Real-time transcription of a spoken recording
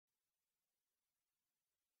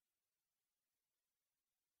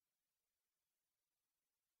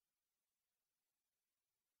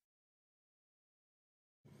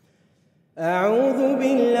أعوذ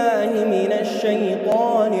بالله من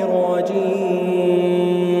الشيطان الرجيم.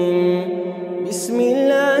 بسم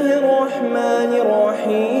الله الرحمن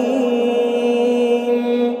الرحيم.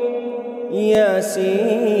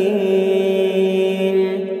 ياسين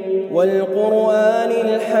والقرآن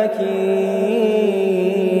الحكيم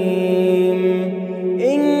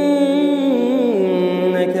إنك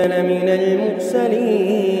لمن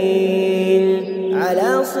المرسلين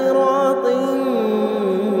على صراط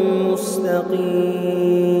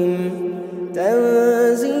مستقيم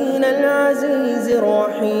تنزيل العزيز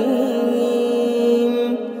الرحيم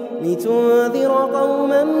لتنذر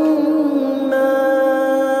قوما ما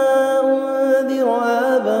أنذر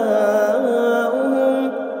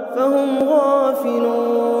آباؤهم فهم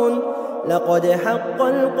غافلون لقد حق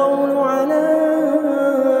القول على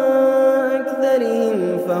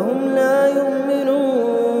أكثرهم فهم لا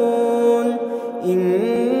يؤمنون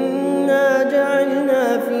إنا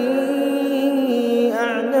جعلنا في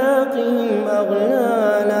أعناقهم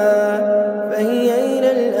أغلالا فهي إلى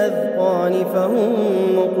الأذقان فهم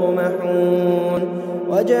مقمحون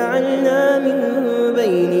وجعلنا من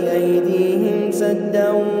بين أيديهم سدا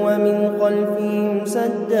ومن خلفهم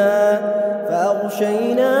سدا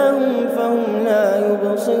فأغشيناهم فهم لا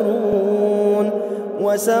يبصرون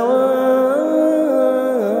وسواء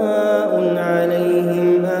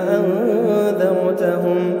عليهم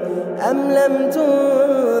أأنذرتهم أم لم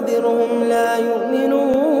تنذرهم لا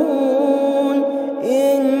يؤمنون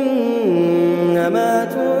إنما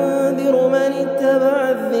تنذر من اتبع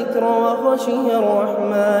الذكر وخشي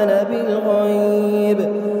الرحمن بالغيب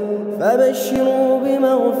فبشروا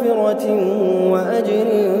بمغفرة وأجر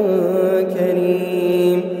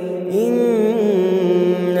كريم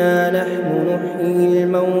إنا نحن نحيي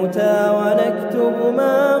الموتى ونكتب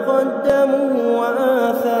ما قدموا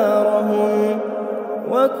وآثارهم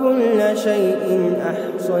وكل شيء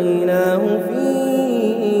أحصيناه في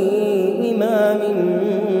إمام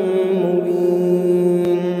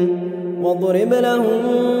مبين واضرب لهم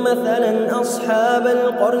مثلا أصحاب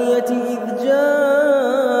القرية إذ جاءها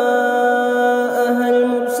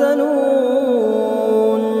المرسلون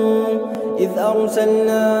إذ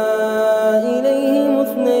أرسلنا إليهم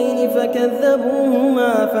اثنين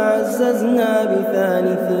فكذبوهما فعززنا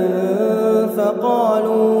بثالث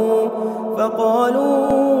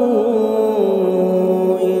فقالوا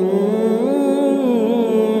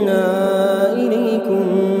إنا إليكم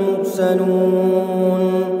مرسلون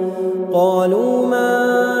قالوا ما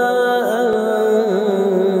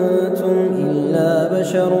أنتم إلا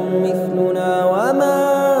بشر مثلنا وما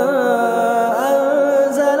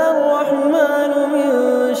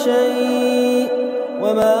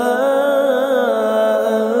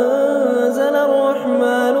أنزل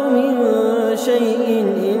الرحمن من شيء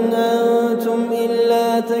إن أنتم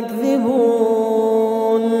إلا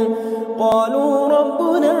تكذبون قالوا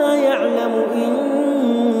ربنا يعلم إنا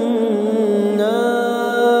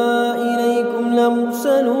إليكم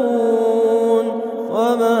لمرسلون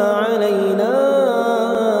وما علينا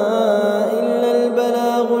إلا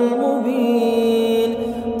البلاغ المبين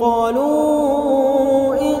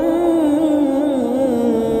قالوا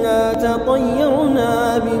إنا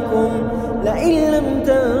تطيرنا بكم لئن لم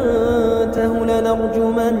تنتهوا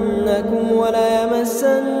لنرجمنكم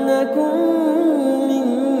وليمسنكم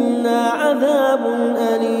منا عذاب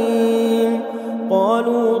أليم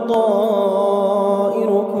قالوا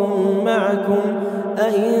طائركم معكم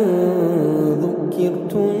أئن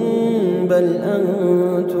ذكرتم بل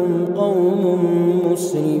أنتم قوم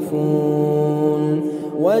مسرفون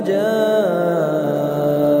وجاء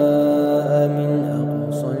من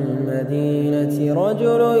أقصى المدينة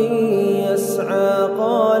رجل يسعى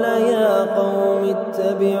قال يا قوم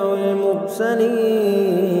اتبعوا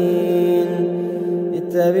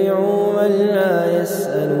من لا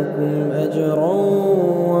يسألكم أجرا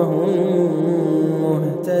وهم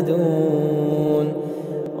مهتدون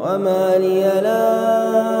وما لي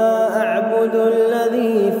لا أعبد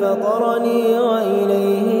الذي فطرني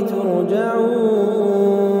وإليه ترجعون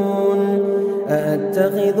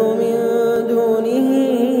أأتخذ من دونه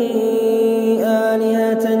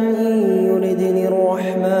آلهة إن يردني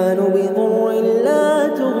الرحمن بضر لا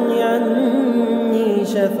تغن عني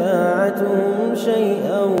شفاعتهم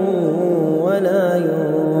شيئا ولا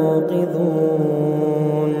ينقذون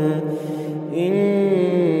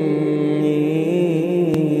إني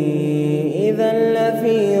إذا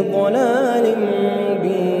لفي ضلال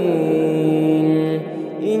مبين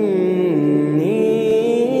إني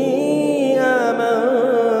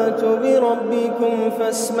آمنت بربكم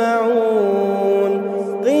فاسمعون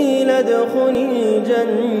قيل ادخل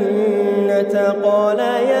الجنة قال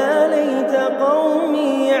يا ليت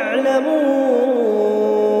قومي يعلمون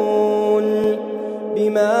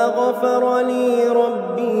بما غفر لي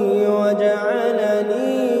ربي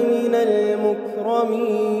وجعلني من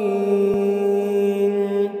المكرمين.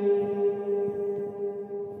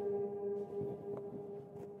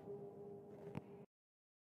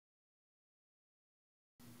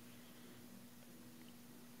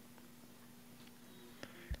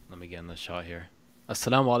 Let me get in the shot here.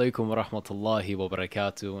 Assalamu alaikum wa rahmatullahi wa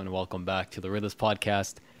barakatuh, and welcome back to the realest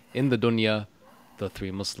podcast in the dunya, the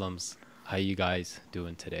three Muslims. How you guys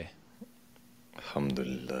doing today?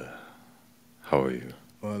 Alhamdulillah. How are you?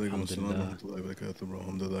 Wa alaikum assalam wa Alhamdulillah. rahmatullahi wa barakatuh, bro.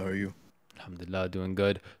 Alhamdulillah, how are you? Alhamdulillah, doing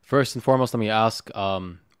good. First and foremost, let me ask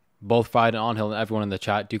both Fried and Onhill and everyone in the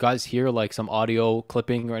chat, do you guys hear like some audio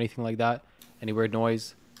clipping or anything like that? Any weird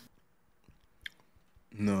noise?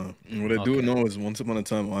 No. And what I do Okay. know is once upon a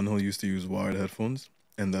time, Anhel used to use wired headphones,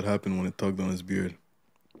 and that happened when it tugged on his beard.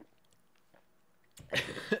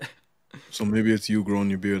 So maybe it's you growing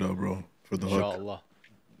your beard out, bro, for the hug. Inshallah.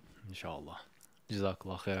 Inshallah.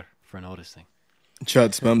 Jazakallah khair for noticing.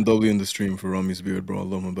 Chat, spam W in the stream for Rami's beard, bro.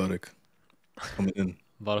 Allah Mubarak. Coming in.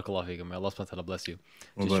 Barakallah fikum. May Allah subhanahu wa ta'ala bless you.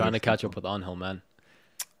 Mubarak. Just trying to catch up with Onhill, man.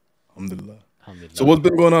 Alhamdulillah. Alhamdulillah. So what's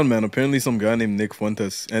been going on, man? Apparently some guy named Nick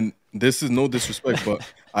Fuentes, and this is no disrespect, but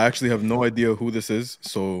I actually have no idea who this is,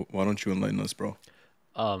 so why don't you enlighten us, bro?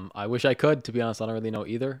 I wish I could. To be honest, I don't really know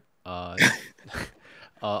either.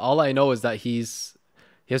 All I know is that he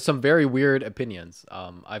has some very weird opinions.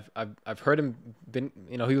 I've heard him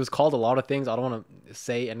he was called a lot of things. I don't want to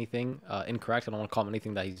say anything incorrect. I don't want to call him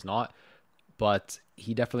anything that he's not. But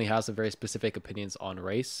he definitely has some very specific opinions on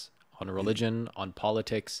race, on religion, on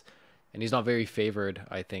politics, and he's not very favored,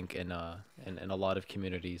 I think, in a lot of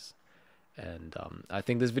communities. And I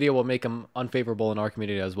think this video will make him unfavorable in our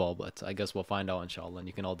community as well. But I guess we'll find out, inshallah, and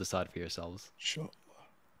you can all decide for yourselves. Sure.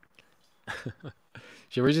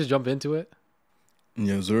 Should we just jump into it?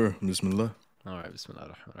 Yeah, sir. Bismillah. All right, bismillah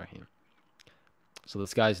ar-Rahman ar-Rahim. So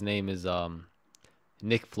this guy's name is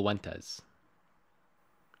Nick Fuentes.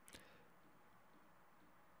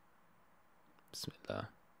 Bismillah.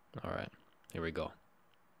 All right, here we go.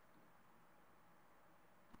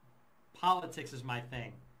 Politics is my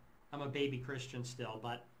thing. I'm a baby Christian still,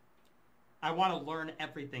 but I want to learn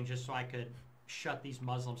everything just so I could shut these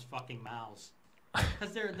Muslims' fucking mouths.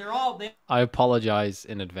 Because they're all... I apologize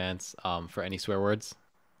in advance for any swear words.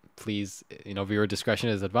 Please, viewer discretion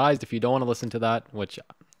is advised. If you don't want to listen to that, which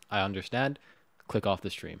I understand, click off the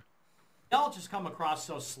stream. They all just come across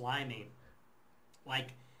so slimy.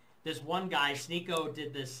 Like, this one guy, SNEAKO,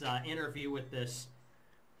 did this interview with this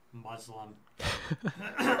Muslim.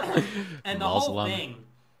 And the whole Muslim. thing,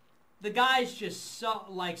 the guy's just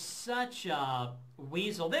such a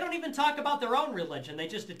weasel. They don't even talk about their own religion. They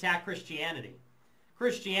just attack Christianity.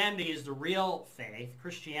 Christianity is the real faith.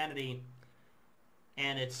 Christianity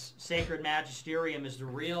and its sacred magisterium is the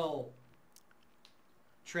real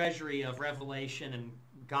treasury of revelation and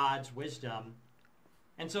God's wisdom.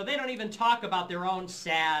 And so they don't even talk about their own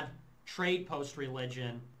sad trade post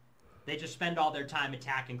religion. They just spend all their time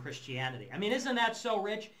attacking Christianity. I mean, isn't that so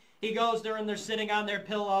rich? He goes there and they're sitting on their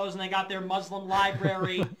pillows and they got their Muslim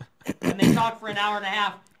library and they talk for an hour and a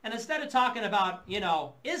half. And instead of talking about,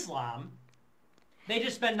 Islam, they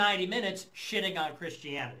just spend 90 minutes shitting on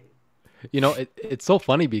Christianity. It's so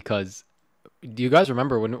funny because do you guys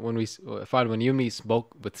remember when you and me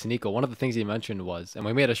spoke with SNEAKO, one of the things he mentioned was, and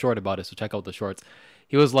we made a short about it, so check out the shorts.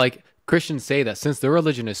 He was like, Christians say that since their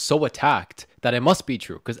religion is so attacked that it must be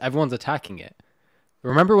true because everyone's attacking it.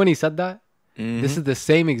 Remember when he said that? Mm-hmm. This is the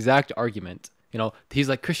same exact argument. He's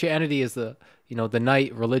like, Christianity is the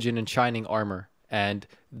knight religion in shining armor, and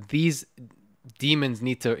these demons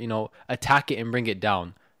need to attack it and bring it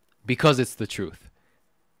down because it's the truth.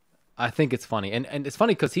 I think it's funny, and it's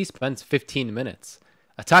funny because he spends 15 minutes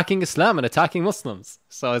attacking Islam and attacking Muslims.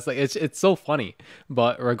 So it's like it's so funny.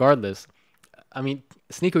 But regardless, I mean,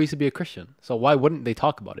 SNEAKO used to be a Christian, so why wouldn't they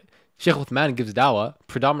talk about it? Shaykh Uthman gives dawah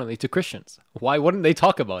predominantly to Christians. Why wouldn't they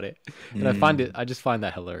talk about it? And I just find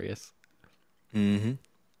that hilarious. Mm-hmm.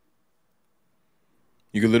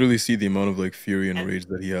 You can literally see the amount of fury and rage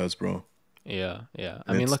that he has, bro. Yeah.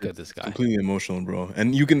 I mean, look at this guy. Completely emotional, bro.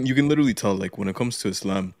 And you can literally tell, when it comes to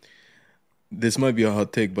Islam, this might be a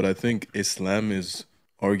hot take, but I think Islam is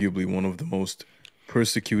arguably one of the most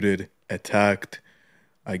persecuted, attacked,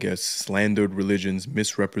 I guess, slandered religions,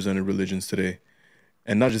 misrepresented religions today.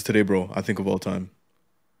 And not just today, bro. I think of all time.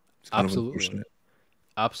 It's kind of unfortunate.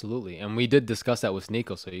 Absolutely. And we did discuss that with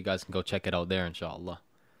SNEAKO, so you guys can go check it out there, inshallah.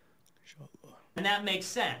 And that makes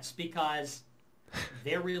sense because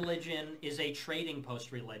their religion is a trading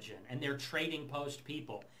post religion, and they're trading post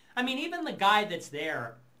people. I mean, even the guy that's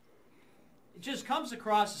there, it just comes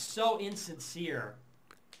across as so insincere.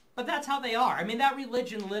 But that's how they are. I mean, that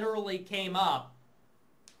religion literally came up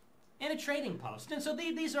in a trading post. And so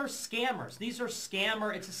these are scammers. It's a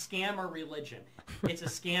scammer religion. It's a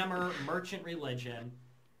scammer merchant religion.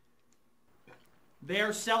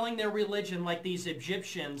 They're selling their religion like these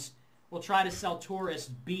Egyptians will try to sell tourists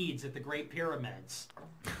beads at the Great Pyramids.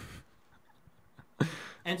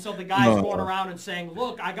 And so the guy's going around and saying,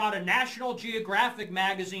 look, I got a National Geographic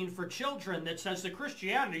magazine for children that says that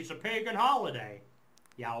Christianity's a pagan holiday.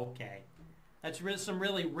 Yeah, okay. That's some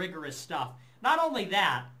really rigorous stuff. Not only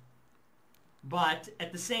that, but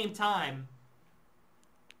at the same time,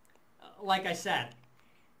 like I said,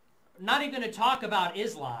 not even going to talk about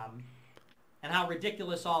Islam and how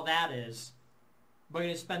ridiculous all that is. We're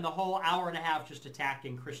going to spend the whole hour and a half just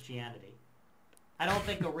attacking Christianity. I don't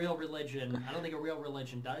think a real religion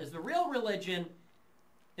does. Is the real religion,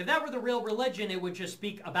 if that were the real religion, it would just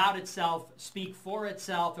speak about itself, speak for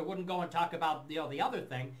itself. It wouldn't go and talk about the other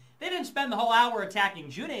thing. They didn't spend the whole hour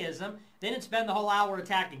attacking Judaism. They didn't spend the whole hour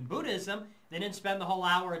attacking Buddhism. They didn't spend the whole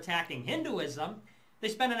hour attacking Hinduism. They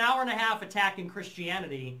spent an hour and a half attacking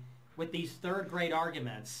Christianity with these third-grade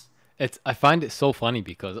arguments. I find it so funny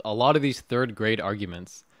because a lot of these third-grade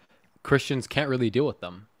arguments, Christians can't really deal with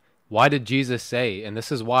them. Why did Jesus say, and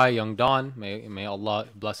this is why young Don, may Allah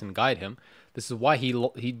bless and guide him, this is why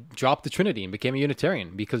he dropped the Trinity and became a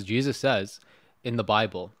Unitarian, because Jesus says in the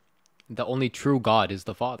Bible, the only true God is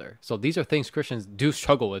the Father. So these are things Christians do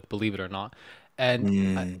struggle with, believe it or not.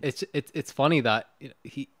 And it's funny that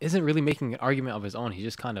he isn't really making an argument of his own. He's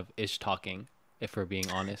just kind of talking, if we're being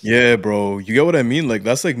honest. Yeah, bro. You get what I mean? Like,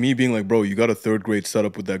 that's like me being like, bro, you got a third-grade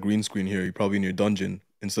setup with that green screen here. You're probably in your dungeon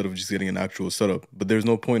instead of just getting an actual setup. But there's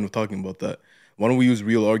no point of talking about that. Why don't we use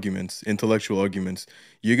real arguments, intellectual arguments?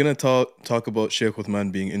 You're going to talk about Shaykh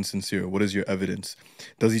Uthman being insincere. What is your evidence?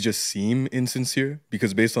 Does he just seem insincere?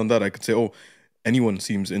 Because based on that, I could say, oh, anyone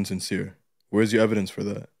seems insincere. Where's your evidence for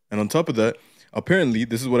that? And on top of that, apparently,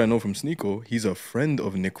 this is what I know from SNEAKO, he's a friend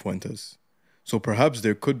of Nick Fuentes. So perhaps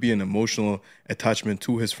there could be an emotional attachment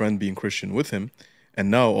to his friend being Christian with him. And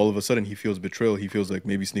now, all of a sudden, he feels betrayal. He feels like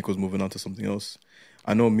maybe SNEAKO's moving on to something else.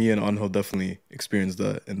 I know me and Angel definitely experienced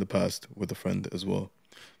that in the past with a friend as well.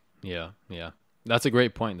 Yeah. That's a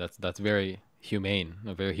great point. That's very humane,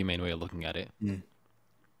 a very humane way of looking at it.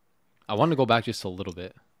 I want to go back just a little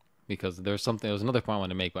bit because there's another point I want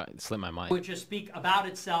to make, but it slipped my mind. It would just speak about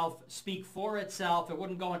itself, speak for itself. It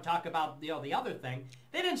wouldn't go and talk about the other thing.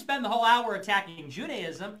 They didn't spend the whole hour attacking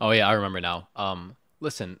Judaism. Oh yeah, I remember now.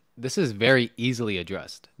 Listen, this is very easily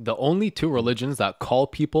addressed. The only two religions that call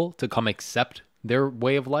people to come accept their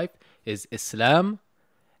way of life is Islam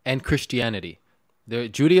and Christianity.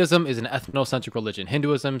 Judaism is an ethnocentric religion.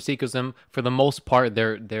 Hinduism, Sikhism, for the most part,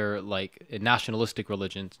 they're like nationalistic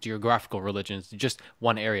religions, geographical religions, just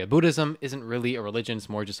one area. Buddhism isn't really a religion; it's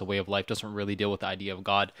more just a way of life. Doesn't really deal with the idea of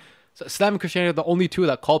God. So Islam and Christianity are the only two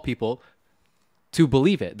that call people to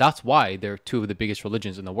believe it. That's why they're two of the biggest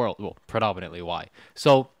religions in the world. Well, predominantly why.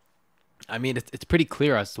 So, I mean, it's pretty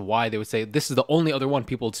clear as to why they would say this is the only other one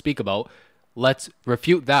people would speak about. Let's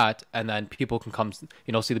refute that, and then people can come, see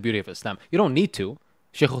the beauty of Islam. You don't need to.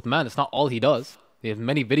 Shaykh Uthman, it's not all he does. They have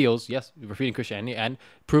many videos, yes, refuting Christianity and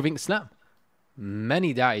proving Islam.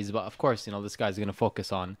 Many da'is, but of course, this guy's going to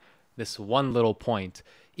focus on this one little point.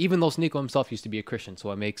 Even though SNEAKO himself used to be a Christian,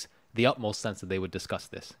 so it makes the utmost sense that they would discuss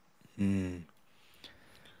this.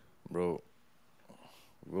 Bro,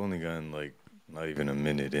 we've only gotten, not even a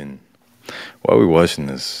minute in. Why are we watching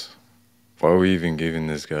this? Why are we even giving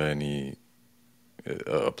this guy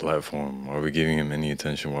a platform? Why are we giving him any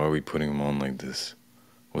attention? Why are we putting him on like this?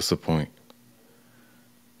 What's the point?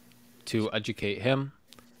 To educate him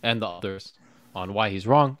and the others on why he's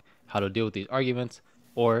wrong, how to deal with these arguments,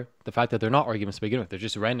 or the fact that they're not arguments to begin with. They're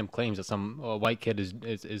just random claims that some white kid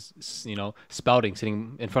is spouting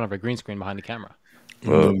sitting in front of a green screen behind the camera.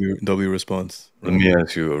 Well, W response. Let me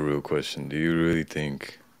ask you a real question. Do you really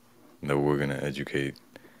think that we're going to educate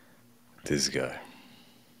this guy?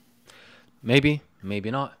 Maybe, maybe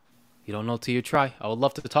not. You don't know till you try. I would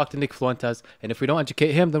love to talk to Nick Fuentes, and if we don't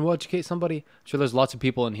educate him, then we'll educate somebody. I'm sure there's lots of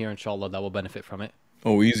people in here, inshallah, that will benefit from it.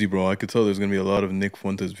 Oh, easy, bro. I could tell there's going to be a lot of Nick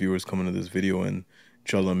Fuentes viewers coming to this video, and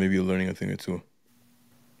inshallah, maybe you're learning a thing or two.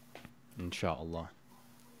 Inshallah.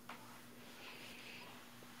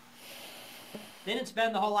 They didn't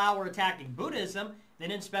spend the whole hour attacking Buddhism. They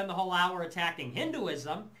didn't spend the whole hour attacking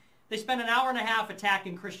Hinduism. They spent an hour and a half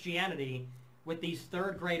attacking Christianity with these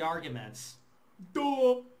third-grade arguments.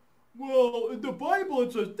 Duh. Well, in the Bible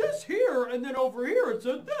it says this here, and then over here it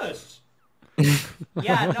said this.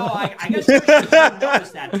 Yeah, no, I guess Christians didn't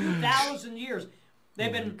notice that. 2,000 years.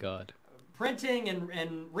 They've been printing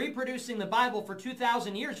and reproducing the Bible for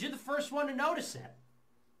 2,000 years. You're the first one to notice it.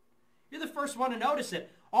 You're the first one to notice it.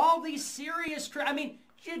 All these serious,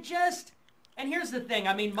 you just, and here's the thing.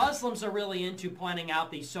 I mean, Muslims are really into pointing out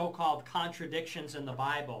these so-called contradictions in the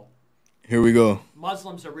Bible. Here we go.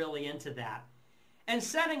 Muslims are really into that. And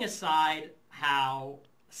setting aside how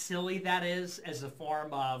silly that is as a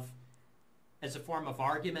form of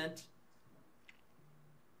argument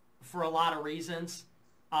for a lot of reasons.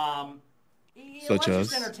 Let's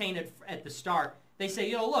just entertain it at the start. They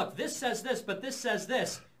say, look, this says this, but this says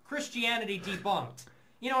this. Christianity debunked.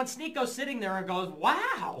 And SNEAKO's sitting there and goes,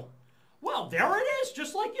 wow, well, there it is,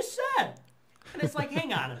 just like you said. And it's like,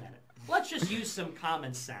 hang on a minute. Let's just use some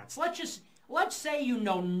common sense. Let's say you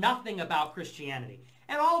know nothing about Christianity.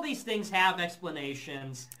 And all these things have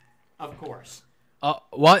explanations, of course.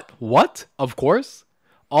 What? Of course?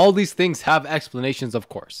 All these things have explanations, of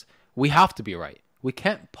course. We have to be right. We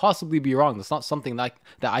can't possibly be wrong. That's not something that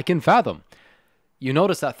I can fathom. You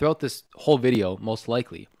notice that throughout this whole video, most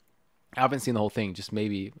likely, I haven't seen the whole thing, just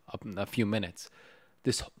maybe a few minutes.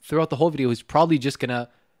 Throughout the whole video, he's probably just going to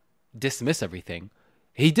dismiss everything.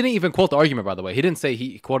 He didn't even quote the argument, by the way. He didn't say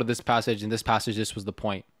he quoted this passage, and this passage, this was the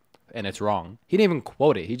point, and it's wrong. He didn't even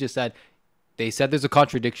quote it. He just said, they said there's a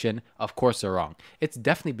contradiction. Of course they're wrong. It's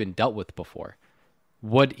definitely been dealt with before.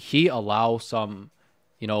 Would he allow some,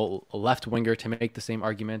 a left-winger to make the same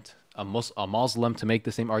argument, a Muslim to make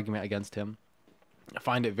the same argument against him? I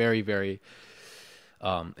find it very, very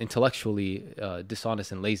intellectually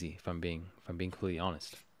dishonest and lazy, if I'm being completely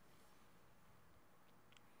honest.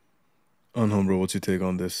 Bro, what's your take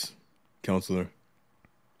on this, counselor?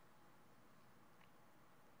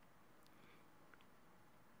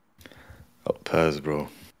 I'll pass, bro. All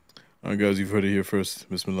right, guys, you've heard it here first.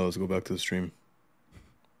 Bismillah, let's go back to the stream.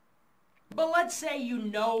 But let's say you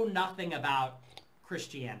know nothing about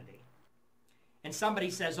Christianity. And somebody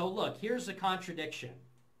says, oh, look, here's a contradiction.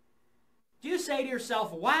 Do you say to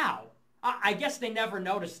yourself, wow, I guess they never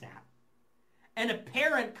noticed that? An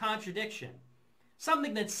apparent contradiction.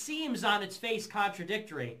 Something that seems on its face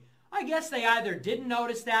contradictory. I guess they either didn't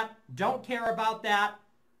notice that, don't care about that,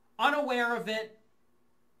 unaware of it.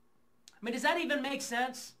 I mean, does that even make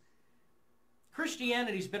sense?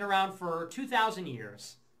 Christianity's been around for 2,000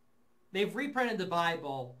 years. They've reprinted the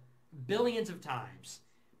Bible billions of times.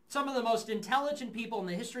 Some of the most intelligent people in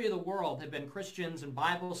the history of the world have been Christians and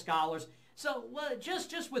Bible scholars. So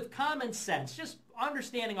just with common sense, just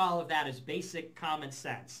understanding all of that is basic common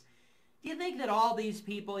sense. Do you think that all these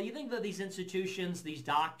people, you think that these institutions, these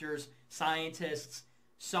doctors, scientists,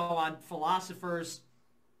 so on, philosophers,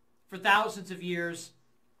 for thousands of years,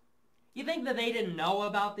 you think that they didn't know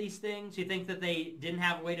about these things? You think that they didn't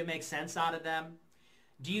have a way to make sense out of them?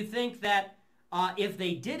 Do you think that if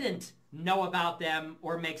they didn't know about them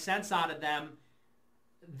or make sense out of them,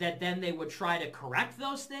 that then they would try to correct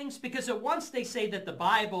those things? Because at once they say that the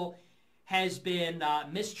Bible has been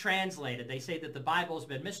mistranslated. They say that the Bible has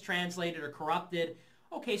been mistranslated or corrupted.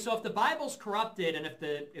 Okay, so if the Bible's corrupted and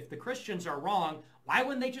if the Christians are wrong, why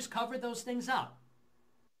wouldn't they just cover those things up?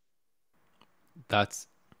 That's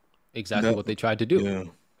exactly what they tried to do. Yeah.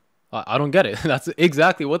 I don't get it. That's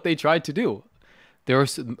exactly what they tried to do. There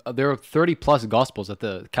are 30 plus gospels at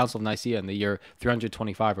the Council of Nicaea in the year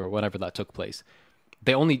 325 or whenever that took place.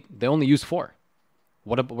 They only used 4.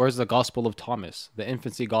 Where's the Gospel of Thomas? The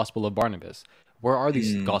infancy Gospel of Barnabas? Where are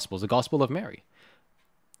these Gospels? The Gospel of Mary?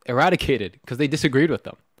 Eradicated because they disagreed with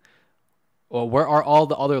them. Well, where are all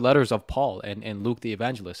the other letters of Paul and Luke the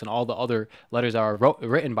Evangelist and all the other letters that are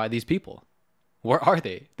written by these people? Where are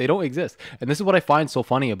they? They don't exist. And this is what I find so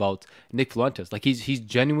funny about Nick Fuentes. Like he's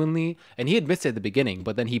genuinely, and he admits it at the beginning,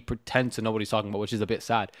 but then he pretends to know what he's talking about, which is a bit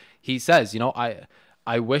sad. He says,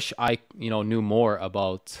 I wish I, knew more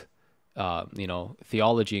about,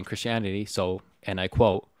 theology and Christianity. So, and I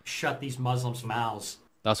quote, shut these Muslims' mouths.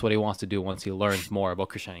 That's what he wants to do once he learns more about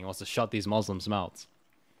Christianity. He wants to shut these Muslims' mouths.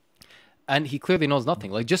 And he clearly knows nothing.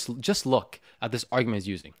 Like just look at this argument he's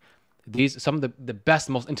using. Some of the best,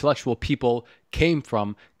 most intellectual people came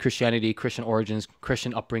from Christianity, Christian origins,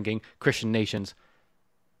 Christian upbringing, Christian nations.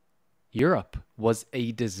 Europe was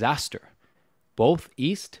a disaster, both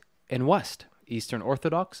East and West. Eastern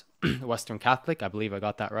Orthodox, Western Catholic, I believe I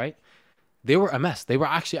got that right. They were a mess. They were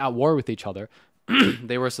actually at war with each other.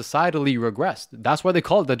 They were societally regressed. That's why they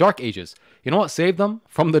call it the Dark Ages. You know what saved them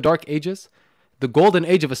from the Dark Ages? The Golden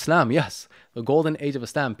Age of Islam, yes. The Golden Age of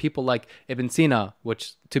Islam. People like Ibn Sina,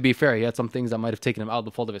 which, to be fair, he had some things that might have taken him out of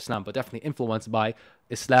the fold of Islam, but definitely influenced by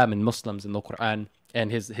Islam and Muslims in the Quran and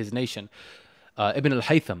his nation. Ibn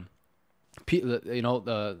al-Haytham,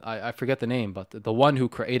 I forget the name, but the one who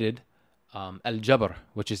created al-Jabr,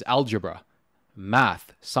 which is algebra.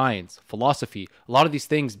 math, science, philosophy, a lot of these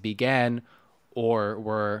things began or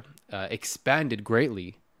were expanded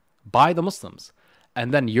greatly by the Muslims.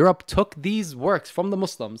 And then Europe took these works from the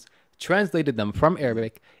Muslims, translated them from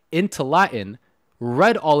Arabic into Latin,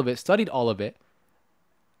 read all of it, studied all of it,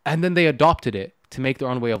 and then they adopted it to make their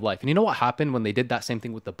own way of life. And you know what happened when they did that same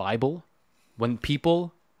thing with the Bible? When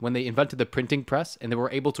they invented the printing press and they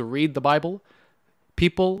were able to read the Bible,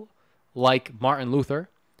 people like Martin Luther,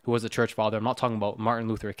 who was a church father, I'm not talking about Martin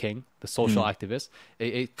Luther King, the social activist,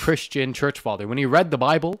 a Christian church father. When he read the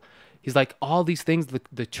Bible, he's like, all these things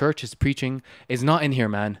the church is preaching is not in here,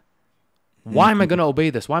 man. Why am I going to obey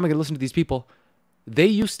this? Why am I going to listen to these people? They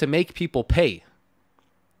used to make people pay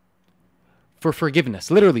for forgiveness.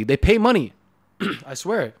 Literally, they pay money. I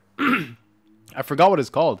swear. I forgot what it's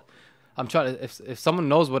called. I'm trying to, if someone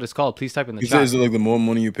knows what it's called, please type in the chat. Is it like the more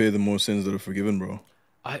money you pay, the more sins that are forgiven, bro?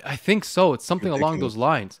 I think so. It's something along those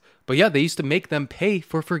lines. But yeah, they used to make them pay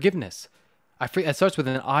for forgiveness. It starts with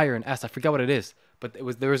an I or an S. I forget what it is. But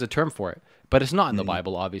there was a term for it. But it's not in the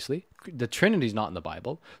Bible, obviously. The Trinity's not in the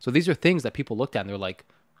Bible. So these are things that people looked at and they're like,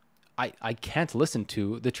 I can't listen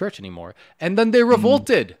to the church anymore. And then they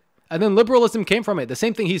revolted. And then liberalism came from it. The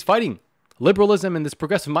same thing he's fighting. Liberalism and this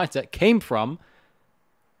progressive mindset came from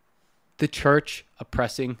the church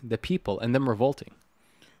oppressing the people and them revolting.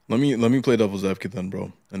 Let me play devil's advocate then,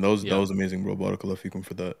 bro. And that was amazing, bro. Barakallah fikum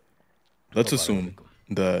for that. Let's assume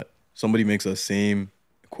that somebody makes that same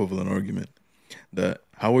equivalent argument. That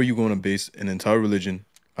how are you going to base an entire religion,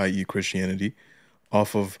 i.e. Christianity,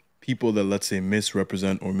 off of people that, let's say,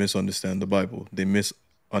 misrepresent or misunderstand the Bible? They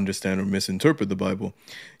misunderstand or misinterpret the Bible.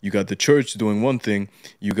 You got the church doing one thing.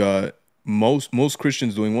 You got most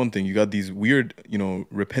Christians doing one thing. You got these weird,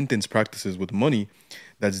 repentance practices with money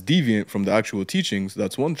that's deviant from the actual teachings.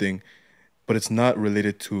 That's one thing, but it's not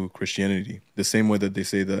related to Christianity. The same way that they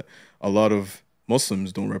say that a lot of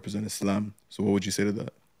Muslims don't represent Islam. So what would you say to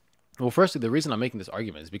that? Well, firstly, the reason I'm making this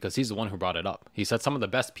argument is because he's the one who brought it up. He said some of the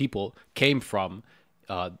best people came from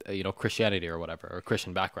Christianity or whatever, or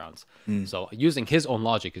Christian backgrounds. So using his own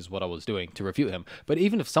logic is what I was doing to refute him. But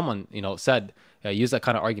even if someone, said, use that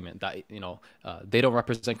kind of argument that, they don't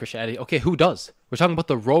represent Christianity. Okay, who does? We're talking about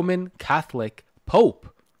the Roman Catholic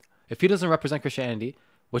Pope. If he doesn't represent Christianity,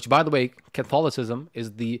 which, by the way, Catholicism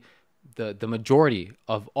is the majority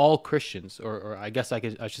of all Christians, or I guess I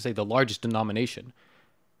should say the largest denomination.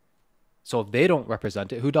 So if they don't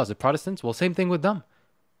represent it, who does? The Protestants? Well, same thing with them.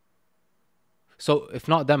 So if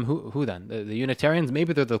not them, who then? The Unitarians,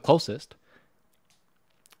 maybe they're the closest.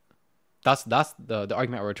 That's the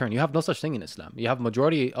argument I return. You have no such thing in Islam. You have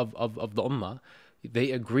majority of the ummah.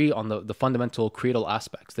 They agree on the fundamental creedal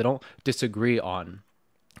aspects. They don't disagree on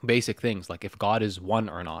basic things like if God is one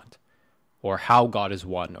or not, or how God is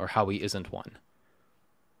one, or how he isn't one.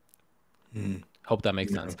 Hope that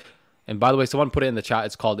makes sense. And by the way, someone put it in the chat.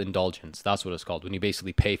 It's called indulgence. That's what it's called, when you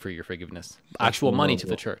basically pay for your forgiveness. Actual money to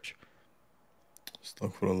the church.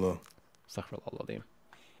 Astaghfirullah. Astaghfirullah.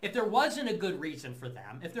 If there wasn't a good reason for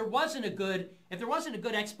them, if there wasn't a good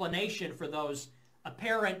explanation for those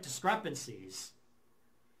apparent discrepancies,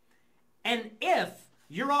 and if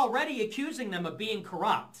you're already accusing them of being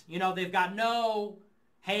corrupt, they've got no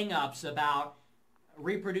hang-ups about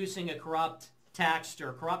reproducing a corrupt text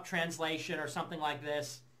or corrupt translation or something like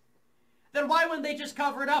this, then why wouldn't they just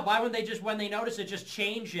cover it up? Why wouldn't they just, when they notice it, just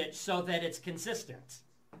change it so that it's consistent?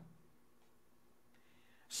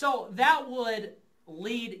 So that would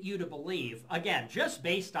lead you to believe, again, just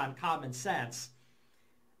based on common sense,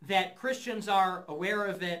 that Christians are aware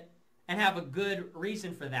of it and have a good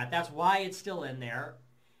reason for that. That's why it's still in there.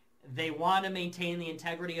 They want to maintain the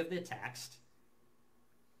integrity of the text.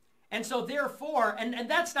 And so therefore, and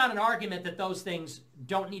that's not an argument that those things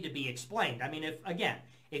don't need to be explained. I mean,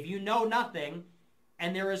 if you know nothing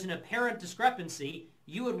and there is an apparent discrepancy,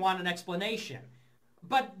 you would want an explanation.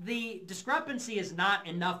 But the discrepancy is not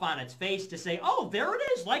enough on its face to say, oh, there it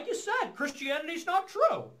is, like you said, Christianity's not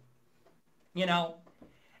true.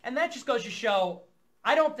 And that just goes to show,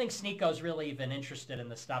 I don't think SNEAKO's really even interested in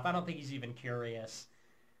this stuff. I don't think he's even curious.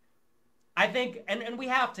 I think, and we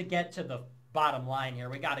have to get to the bottom line here.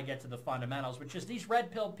 We got to get to the fundamentals, which is these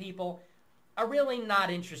red-pilled people are really not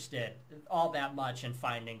interested all that much in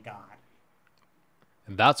finding God.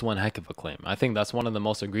 And that's one heck of a claim. I think that's one of the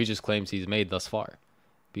most egregious claims he's made thus far.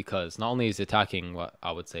 Because not only is he attacking what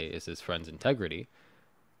I would say is his friend's integrity,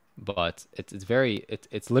 but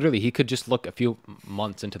it's literally, he could just look a few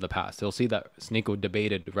months into the past. He'll see that SNEAKO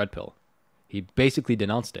debated Red Pill. He basically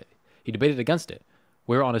denounced it. He debated against it.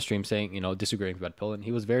 We were on a stream saying, disagreeing with Red Pill, and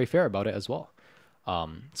he was very fair about it as well.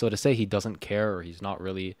 So to say he doesn't care or he's not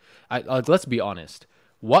really, let's be honest.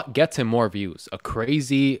 what gets him more views? A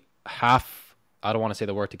crazy half, I don't want to say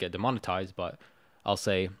the word to get demonetized, but I'll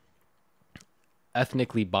say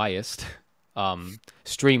ethnically biased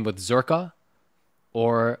stream with Zerka,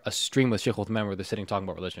 or a stream with Shaykh Uthman where they're sitting talking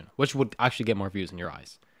about religion? Which would actually get more views in your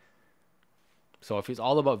eyes? So if he's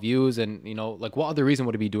all about views and, you know, like what other reason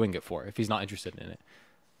would he be doing it for if he's not interested in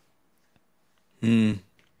it?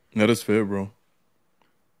 That is fair, bro.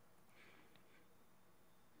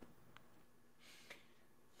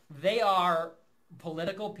 They are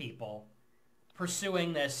political people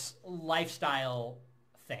pursuing this lifestyle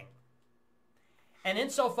thing. And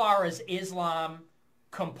insofar as Islam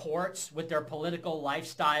comports with their political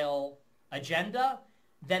lifestyle agenda,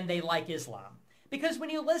 then they like Islam. Because when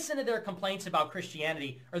you listen to their complaints about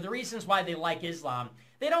Christianity, or the reasons why they like Islam,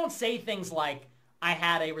 they don't say things like, I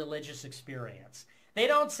had a religious experience. They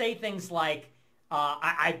don't say things like,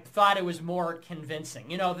 I thought it was more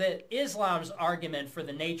convincing. You know, that Islam's argument for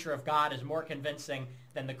the nature of God is more convincing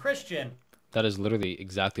than the Christian. That is literally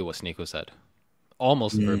exactly what SNEAKO said.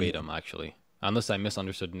 Almost verbatim, actually. Unless I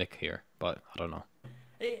misunderstood Nick here, but I don't know.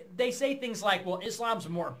 They say things like, well, Islam's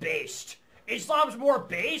more based. Islam's more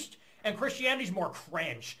based, and Christianity's more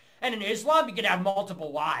cringe. And in Islam, you can have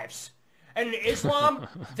multiple wives. And in Islam,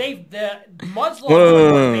 the Muslims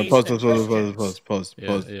are more based than Christians. Pause.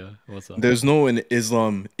 Yeah. What's up? There's no in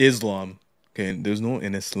Islam. Okay, there's no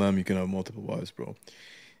in Islam you can have multiple wives, bro.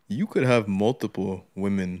 You could have multiple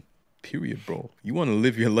women, period, bro. You want to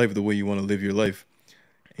live your life the way you want to live your life.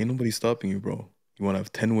 Ain't nobody stopping you, bro. You want to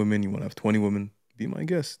have 10 women, you want to have 20 women, be my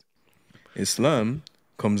guest. Islam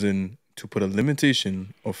comes in to put a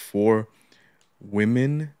limitation of 4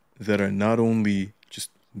 women that are not only just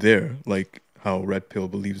there, like how Red Pill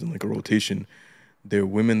believes in like a rotation. They're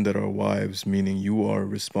women that are wives, meaning you are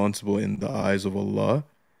responsible in the eyes of Allah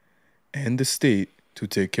and the state to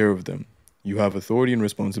take care of them. You have authority and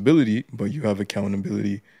responsibility, but you have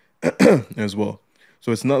accountability as well.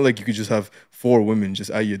 So it's not like you could just have 4 women just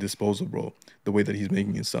at your disposal, bro, the way that he's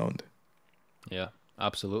making it sound. Yeah,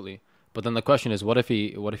 absolutely. But then the question is, what if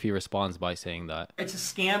he responds by saying that It's a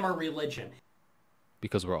scam or religion.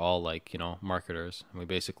 because we're all like, you know, marketers, and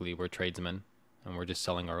we're tradesmen, and we're just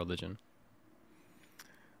selling our religion?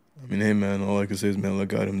 I mean, hey, man, all I can say is, man, Allah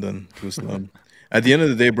guide him then to Islam. At the end of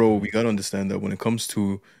the day, bro, we got to understand that when it comes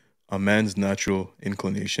to a man's natural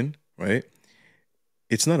inclination, right,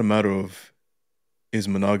 it's not a matter of is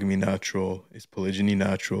monogamy natural, is polygyny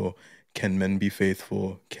natural, can men be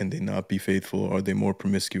faithful, can they not be faithful, are they more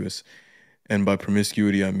promiscuous? And by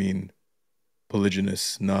promiscuity, I mean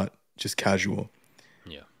polygynous, not just casual.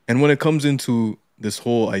 Yeah. And when it comes into this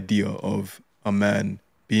whole idea of a man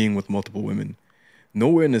being with multiple women,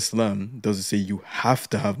 nowhere in Islam does it say you have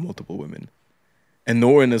to have multiple women. And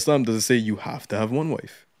nowhere in Islam does it say you have to have one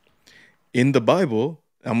wife. In the Bible,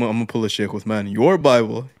 I'm going to pull a Shaykh Uthman. Your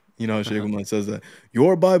Bible, you know how Shaykh Uthman says that.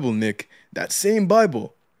 Your Bible, Nick, that same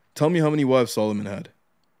Bible, tell me how many wives Solomon had.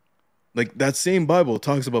 Like, that same Bible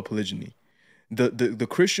talks about polygyny. The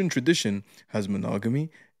Christian tradition has monogamy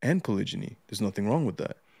and polygyny. There's nothing wrong with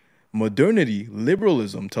that. Modernity,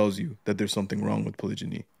 liberalism tells you that there's something wrong with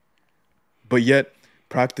polygyny. But yet,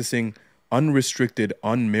 practicing unrestricted,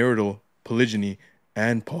 unmarital polygyny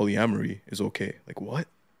and polyamory is okay. Like, what?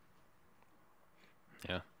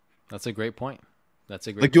 Yeah, that's a great point.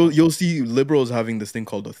 Like, you'll see liberals having this thing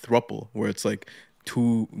called a throuple, where it's like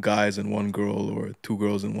 2 guys and 1 girl, or 2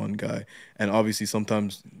 girls and 1 guy. And obviously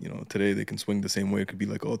sometimes, you know, today they can swing the same way. It could be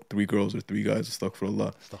like, 3 girls or 3 guys, stuck for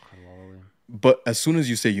Allah. But as soon as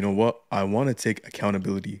you say, you know what, I want to take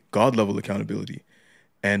accountability, God level accountability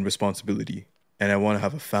and responsibility, and I want to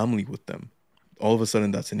have a family with them, all of a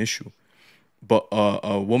sudden that's an issue. But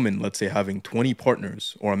a woman, let's say, having 20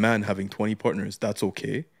 partners, or a man having 20 partners, that's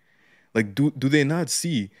okay. Like, do they not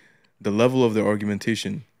see the level of their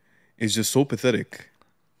argumentation is just so pathetic?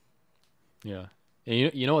 Yeah.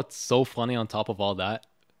 And you know what's so funny on top of all that?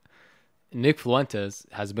 Nick Fuentes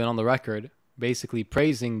has been on the record basically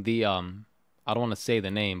praising the, I don't want to say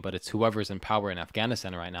the name, but it's whoever's in power in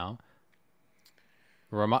Afghanistan right now.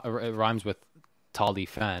 It rhymes with Tali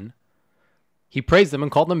Fan. He praised them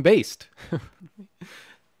and called them based.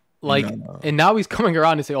 And now he's coming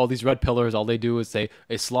around and say, oh, these red pillars, all they do is say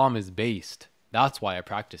Islam is based. That's why I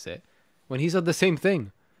practice it. When he said the same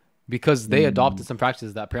thing. Because they adopted some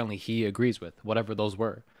practices that apparently he agrees with, whatever those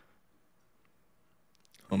were.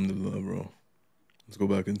 Alhamdulillah, bro. Let's go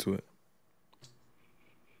back into it.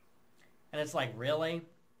 And it's like, really?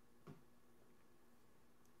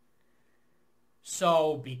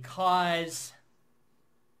 So because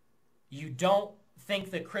you don't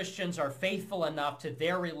think that Christians are faithful enough to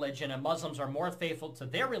their religion and Muslims are more faithful to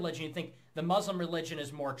their religion, you think the Muslim religion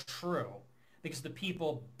is more true because the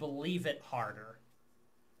people believe it harder.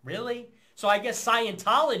 Really? So I guess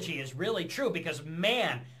Scientology is really true because,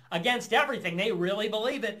 man, against everything, they really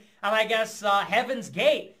believe it. And I guess Heaven's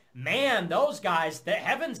Gate, man, those guys, the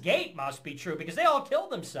Heaven's Gate must be true because they all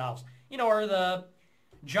killed themselves. You know, or the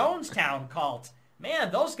Jonestown cult.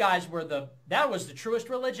 Man, those guys that was the truest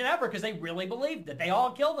religion ever because they really believed it. They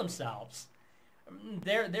all killed themselves.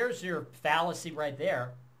 There's your fallacy right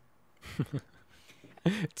there.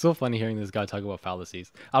 It's so funny hearing this guy talk about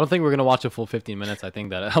fallacies. I don't think we're gonna watch a full 15 minutes. I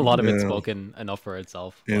think that a lot of it's spoken enough for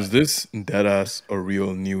itself. Is this deadass a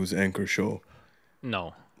real news anchor show?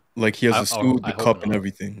 No. Like he has a suit, the cup, and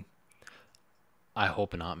everything. I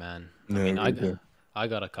hope not, man. Yeah, I mean, I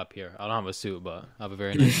got a cup here. I don't have a suit, but I have a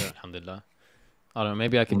very nice shirt, alhamdulillah. I don't know.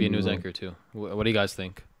 Maybe I could be a news anchor too. What do you guys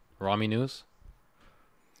think? Rami News?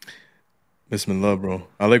 Bismillah, bro.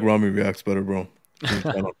 I like Rami Reacts better, bro.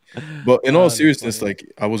 But in all seriousness,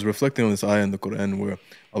 like I was reflecting on this ayah in the Quran where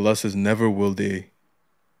Allah says, never will they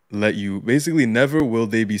let you, basically never will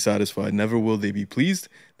they be satisfied, never will they be pleased,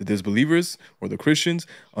 the disbelievers or the Christians,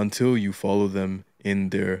 until you follow them in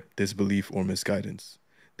their disbelief or misguidance,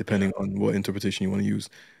 depending on what interpretation you want to use.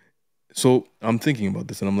 So I'm thinking about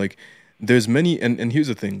this and I'm like, there's many, and here's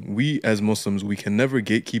the thing, we as Muslims, we can never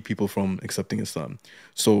gatekeep people from accepting Islam.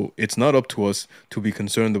 So it's not up to us to be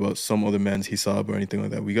concerned about some other man's hisab or anything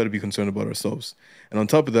like that. We got to be concerned about ourselves. And on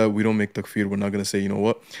top of that, we don't make takfir. We're not going to say, you know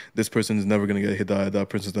what, this person is never going to get hidayah, that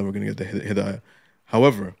person's never going to get the hidayah.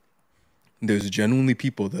 However, there's genuinely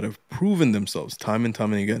people that have proven themselves time and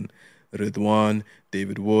time and again, Ridwan,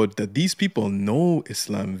 David Wood, that these people know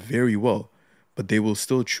Islam very well, but they will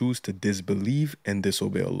still choose to disbelieve and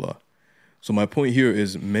disobey Allah. So my point here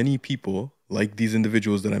is many people, like these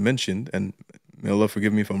individuals that I mentioned, and may Allah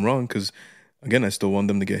forgive me if I'm wrong, because again, I still want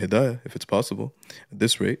them to get hidayah if it's possible at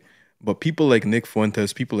this rate. But people like Nick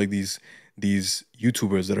Fuentes, people like these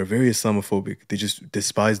YouTubers that are very Islamophobic, they just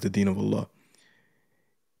despise the deen of Allah.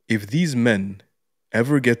 If these men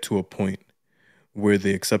ever get to a point where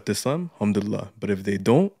they accept Islam, alhamdulillah, but if they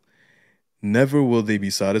don't, never will they be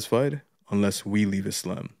satisfied unless we leave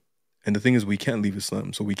Islam. And the thing is, we can't leave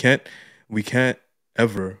Islam. So we can't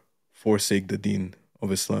ever forsake the deen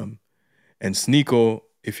of Islam. And SNEAKO,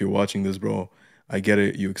 if you're watching this, bro, I get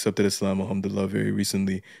it. You accepted Islam, alhamdulillah, very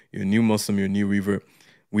recently. You're a new Muslim, you're a new revert.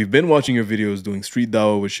 We've been watching your videos doing street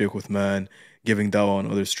dawah with Shaykh Uthman, giving dawah on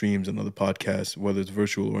other streams and other podcasts, whether it's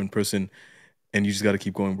virtual or in person. And you just got to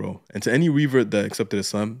keep going, bro. And to any revert that accepted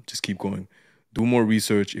Islam, just keep going. Do more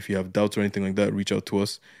research. If you have doubts or anything like that, reach out to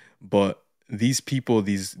us. But these people,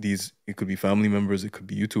 these it could be family members, it could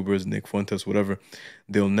be YouTubers, Nick Fuentes, whatever,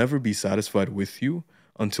 they'll never be satisfied with you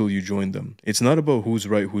until you join them. It's not about who's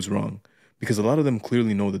right, who's wrong, because a lot of them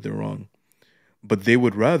clearly know that they're wrong. But they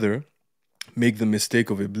would rather make the mistake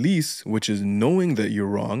of Iblis, which is knowing that you're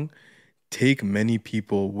wrong, take many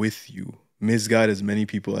people with you, misguide as many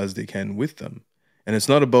people as they can with them. And it's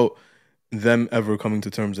not about them ever coming to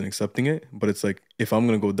terms and accepting it, but it's like, if I'm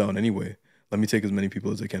going to go down anyway, let me take as many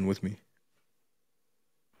people as I can with me.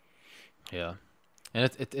 Yeah, and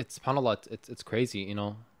it's subhanAllah, it's crazy, you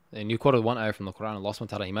know. And you quoted one ayah from the Quran. Allah subhanahu wa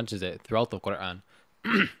ta'ala, he mentions it throughout the Quran,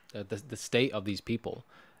 the state of these people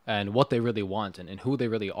and what they really want and who they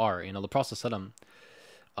really are. You know, the Prophet sallam,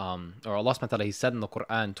 or Allah subhanahu wa ta'ala, he said in the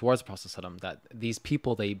Quran towards the Prophet sallam that these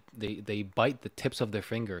people, they bite the tips of their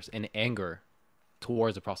fingers in anger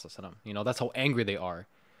towards the Prophet sallam. You know, that's how angry they are.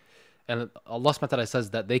 And Allah subhanahu wa ta'ala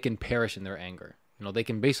says that they can perish in their anger. You know, they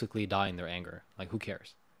can basically die in their anger. Like, who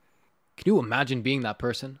cares? Can you imagine being that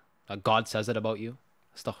person? That God says it about you?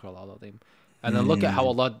 Astaghfirullah. And then look at how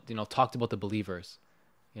Allah, you know, talked about the believers.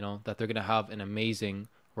 You know, that they're going to have an amazing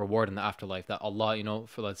reward in the afterlife. That Allah, you know,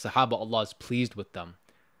 for the Sahaba, Allah is pleased with them.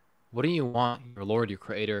 Wouldn't you want your Lord, your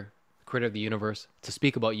Creator, the Creator of the universe, to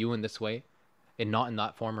speak about you in this way and not in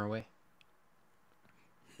that former way?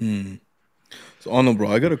 So, Arnold,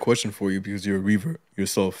 bro, I got a question for you because you're a revert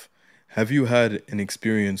yourself. Have you had an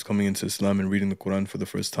experience coming into Islam and reading the Quran for the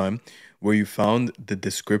first time where you found the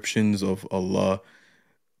descriptions of Allah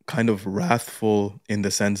kind of wrathful in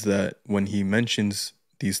the sense that when he mentions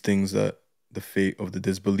these things, that the fate of the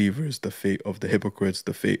disbelievers, the fate of the hypocrites,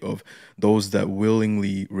 the fate of those that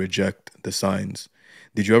willingly reject the signs,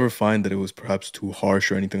 did you ever find that it was perhaps too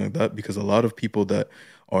harsh or anything like that? Because a lot of people that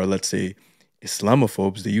are, let's say,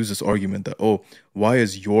 Islamophobes, they use this argument that, oh, why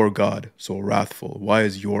is your God so wrathful? Why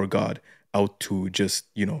is your God out to just,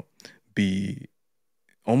 you know, be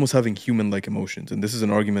almost having human-like emotions? And this is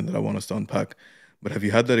an argument that I want us to unpack. But have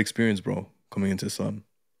you had that experience, bro, coming into Islam?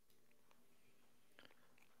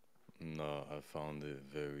 No, I found it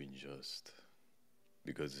very just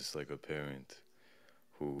because it's like a parent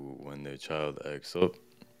who, when their child acts up,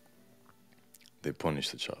 they punish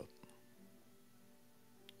the child.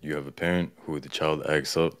 You have a parent who the child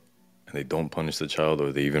acts up and they don't punish the child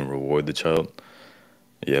or they even reward the child.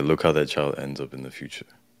 Yeah, look how that child ends up in the future.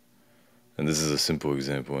 And this is a simple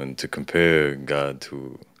example. And to compare God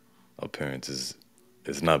to a parent is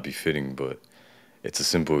not befitting, but it's a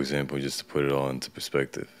simple example just to put it all into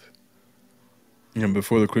perspective. Yeah,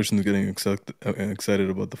 before the Christians getting excited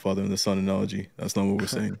about the father and the son analogy, that's not what we're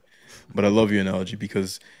saying. But I love your analogy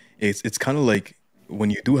because it's kind of like when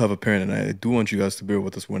you do have a parent, and I do want you guys to bear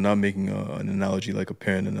with us. We're not making an analogy like a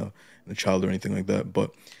parent and a child or anything like that,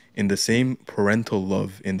 but in the same parental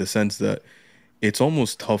love, in the sense that it's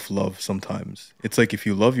almost tough love sometimes. It's like if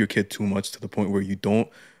you love your kid too much to the point where you don't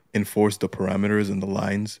enforce the parameters and the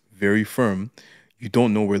lines very firm, you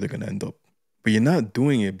don't know where they're going to end up. But you're not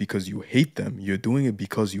doing it because you hate them. You're doing it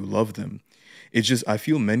because you love them. It's just, I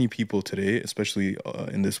feel many people today, especially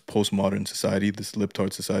in this postmodern society, this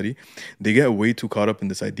libtard society, they get way too caught up in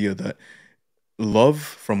this idea that love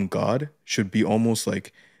from God should be almost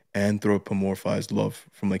like anthropomorphized love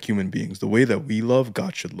from like human beings. The way that we love,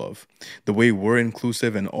 God should love. The way we're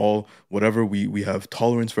inclusive and all, whatever, we have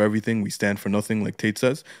tolerance for everything, we stand for nothing, like Tate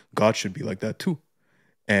says, God should be like that too.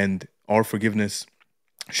 And our forgiveness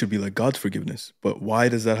should be like God's forgiveness. But why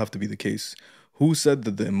does that have to be the case? Who said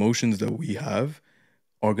that the emotions that we have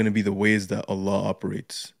are going to be the ways that Allah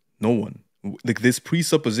operates? No one. Like, this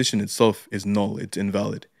presupposition itself is null. It's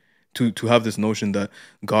invalid. To have this notion that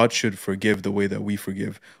God should forgive the way that we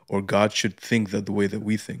forgive, or God should think that the way that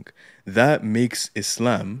we think. That makes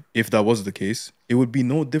Islam, if that was the case, it would be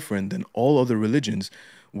no different than all other religions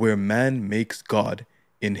where man makes God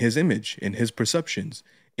in his image, in his perceptions,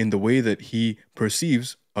 in the way that he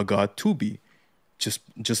perceives a God to be,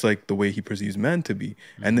 just like the way he perceives man to be.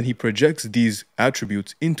 And then he projects these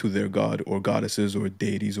attributes into their God or goddesses or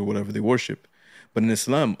deities or whatever they worship. But in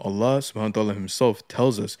Islam, Allah subhanahu wa ta'ala himself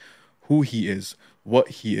tells us who he is, what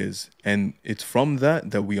he is, and it's from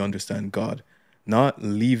that we understand God, not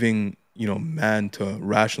leaving, man to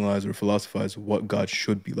rationalize or philosophize what God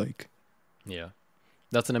should be like. Yeah.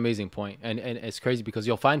 That's an amazing point. And it's crazy because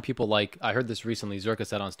you'll find people like, I heard this recently, Zerka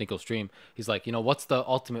said on SNEAKO stream, he's like, what's the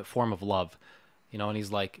ultimate form of love? And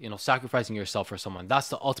he's like, sacrificing yourself for someone. That's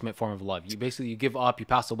the ultimate form of love. You give up, you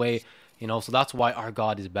pass away, so that's why our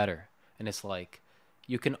God is better. And it's like,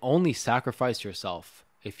 you can only sacrifice yourself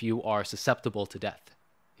if you are susceptible to death,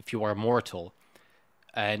 if you are mortal.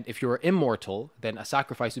 And if you are immortal, then a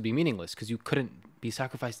sacrifice would be meaningless because you couldn't be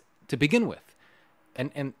sacrificed to begin with.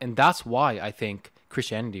 And that's why I think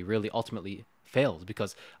Christianity really ultimately fails,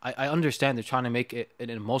 because I understand they're trying to make it an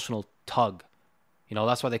emotional tug.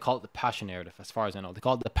 That's why they call it the passion narrative, as far as I know. They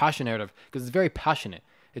call it the passion narrative because it's very passionate.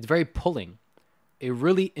 It's very pulling. It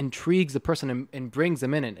really intrigues the person and brings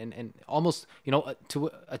them in and almost,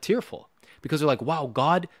 to a tearful. Because they're like, wow,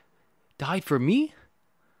 God died for me?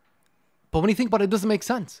 But when you think about it, it doesn't make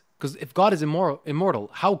sense. Because if God is immortal,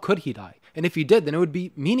 how could he die? And if he did, then it would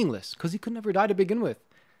be meaningless because he could never die to begin with.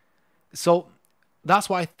 So that's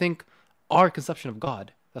why I think our conception of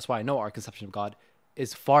God, that's why I know our conception of God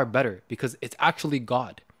is far better, because it's actually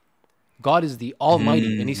God. God is the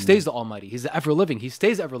Almighty, and he stays the Almighty. He's the ever-living. He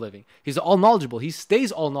stays ever-living. He's the all-knowledgeable. He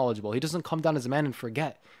stays all-knowledgeable. He doesn't come down as a man and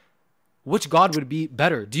forget. Which God would be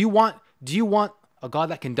better? Do you want a God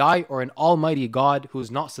that can die, or an almighty God who is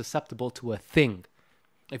not susceptible to a thing?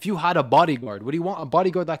 If you had a bodyguard, would you want a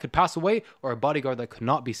bodyguard that could pass away, or a bodyguard that could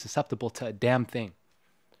not be susceptible to a damn thing?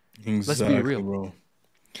 Exactly, let's be real, bro.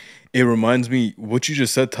 It reminds me, what you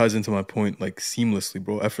just said ties into my point like seamlessly,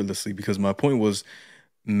 bro, effortlessly, because my point was,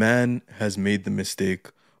 man has made the mistake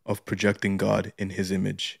of projecting God in his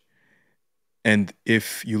image. And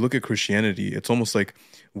if you look at Christianity, it's almost like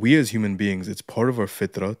we as human beings, it's part of our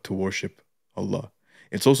fitrah to worship Allah.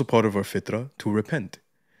 It's also part of our fitrah to repent.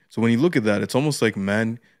 So when you look at that, it's almost like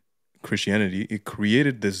Christianity, it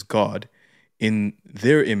created this God in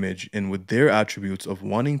their image and with their attributes of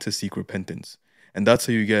wanting to seek repentance. And that's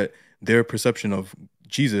how you get their perception of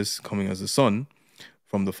Jesus coming as a son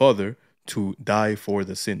from the Father to die for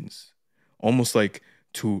the sins. Almost like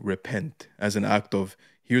to repent as an act of,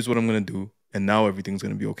 here's what I'm going to do, and now everything's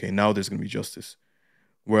going to be okay. Now there's going to be justice.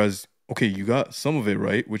 Whereas, okay, you got some of it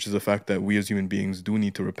right, which is the fact that we as human beings do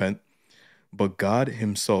need to repent. But God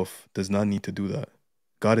himself does not need to do that.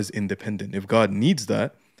 God is independent. If God needs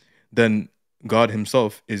that, then God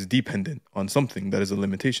himself is dependent on something that is a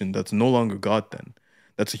limitation. That's no longer God then.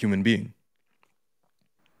 That's a human being.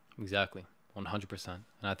 Exactly. 100%. And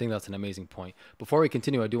I think that's an amazing point. Before we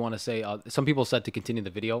continue, I do want to say, some people said to continue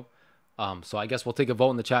the video. So I guess we'll take a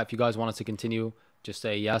vote in the chat. If you guys want us to continue, just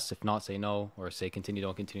say yes. If not, say no, or say continue,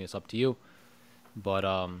 don't continue. It's up to you. But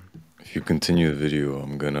If you continue the video,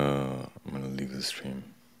 I'm gonna leave the stream.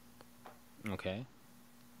 okay.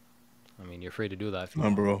 I mean, you're free to do that if you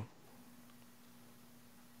Man, want. bro.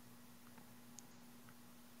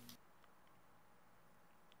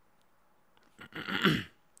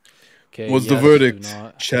 Okay. What's the yes, verdict, do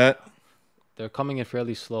not. chat? They're coming in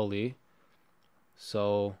fairly slowly.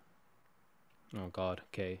 So, oh God.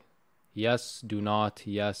 Okay. Yes, do not.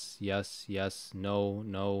 Yes, yes, yes. No,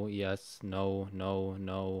 no, yes, no, no,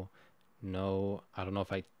 no, no. I don't know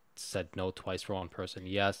if I said no twice for one person.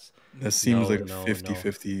 Yes. That seems No, like a no, no.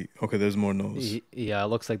 50-50. Okay, there's more no's. Yeah, it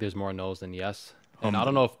looks like there's more no's than yes. And I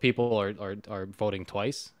don't know if people are voting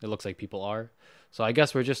twice. It looks like people are. So I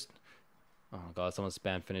guess we're just. Oh God, someone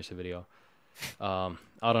spam finished the video. I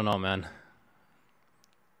don't know, man.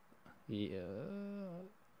 Yeah.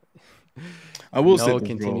 I will No, say this,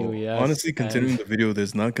 continue, bro. yes, Honestly, continuing and- the video,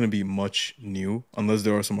 there's not going to be much new unless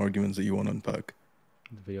there are some arguments that you want to unpack.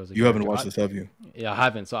 The video's a You haven't character. watched this, have you? Yeah, I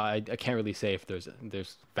haven't, so I can't really say if there's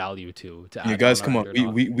value to Yeah, add guys, on come or on. or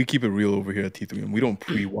not. We keep it real over here at T3, and we don't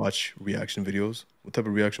pre-watch reaction videos. What type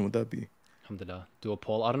of reaction would that be? Alhamdulillah. Do a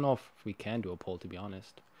poll. I don't know if we can do a poll, to be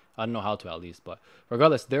honest. I don't know how to, at least, but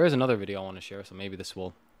regardless, there is another video I want to share, so maybe this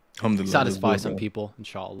will Alhamdulillah, let's satisfy do it, some bro. people,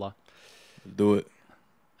 inshallah. Let's do it.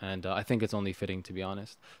 And I think it's only fitting, to be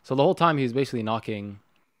honest. So the whole time he's basically knocking.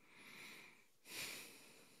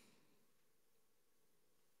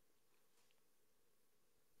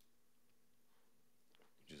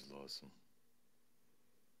 Just lost him.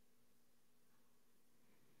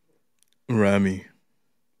 Rami.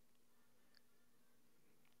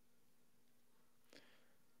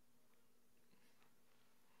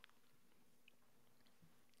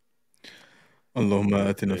 اللهم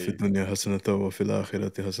آتنا في الدنيا حسنة وفي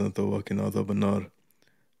الآخرة حسنة وقنا عذاب النار.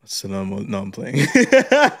 Assalamu. No, I'm playing.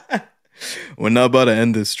 We're not about to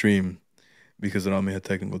end this stream because Rami had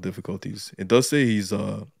technical difficulties. It does say he's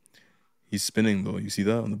spinning though. You see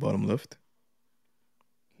that on the bottom left?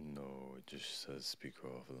 No, it just says speaker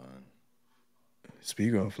offline.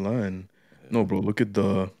 Speaker offline. No, bro. Look at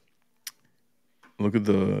the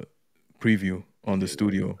preview on the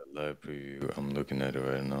studio. Live preview. I'm looking at it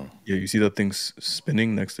right now. Yeah, you see that thing's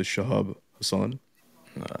spinning next to Shahab Hassan?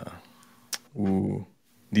 Nah. Ooh.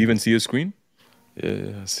 Do you even see his screen?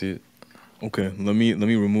 Yeah, I see it. Okay, let me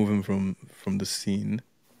remove him from the scene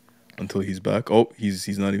until he's back. Oh,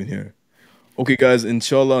 he's not even here. Okay, guys,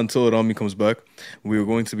 inshallah, until Rami comes back, we're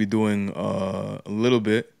going to be doing a little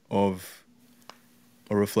bit of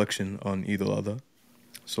a reflection on Eid al-Adha.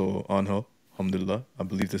 So, Anha, alhamdulillah, I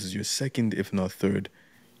believe this is your second, if not third,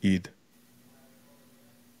 Eid.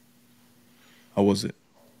 How was it?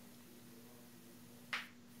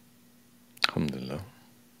 Alhamdulillah.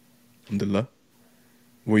 Alhamdulillah.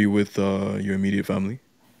 Were you with your immediate family?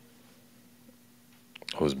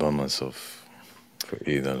 I was by myself for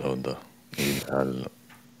Eid al-Adha. Eid al-Adha.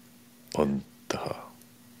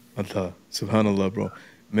 Allah, subhanallah, bro.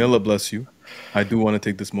 May Allah bless you. I do want to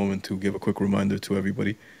take this moment to give a quick reminder to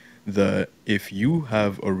everybody that if you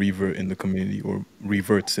have a revert in the community or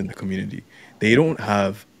reverts in the community, they don't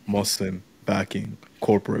have Muslim backing,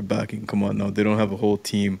 corporate backing. Come on now. They don't have a whole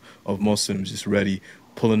team of Muslims just ready,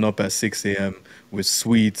 pulling up at 6 a.m. with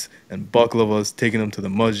sweets and baklavas, taking them to the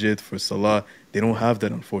masjid for salah. They don't have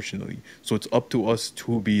that, unfortunately. So it's up to us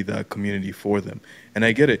to be that community for them. And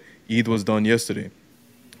I get it. Eid was done yesterday,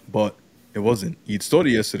 but it wasn't. Eid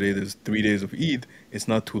started yesterday. There's 3 days of Eid. It's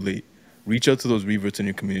not too late. Reach out to those reverts in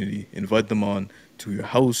your community. Invite them on to your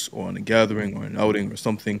house or on a gathering or an outing or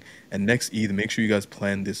something. And next Eid, make sure you guys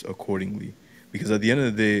plan this accordingly. Because at the end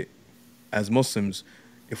of the day, as Muslims,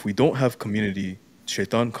 if we don't have community,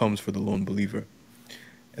 shaitan comes for the lone believer.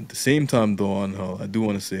 At the same time, though, Anhal, I do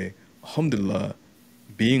want to say, alhamdulillah,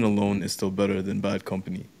 being alone is still better than bad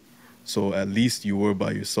company. So at least you were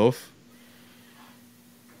by yourself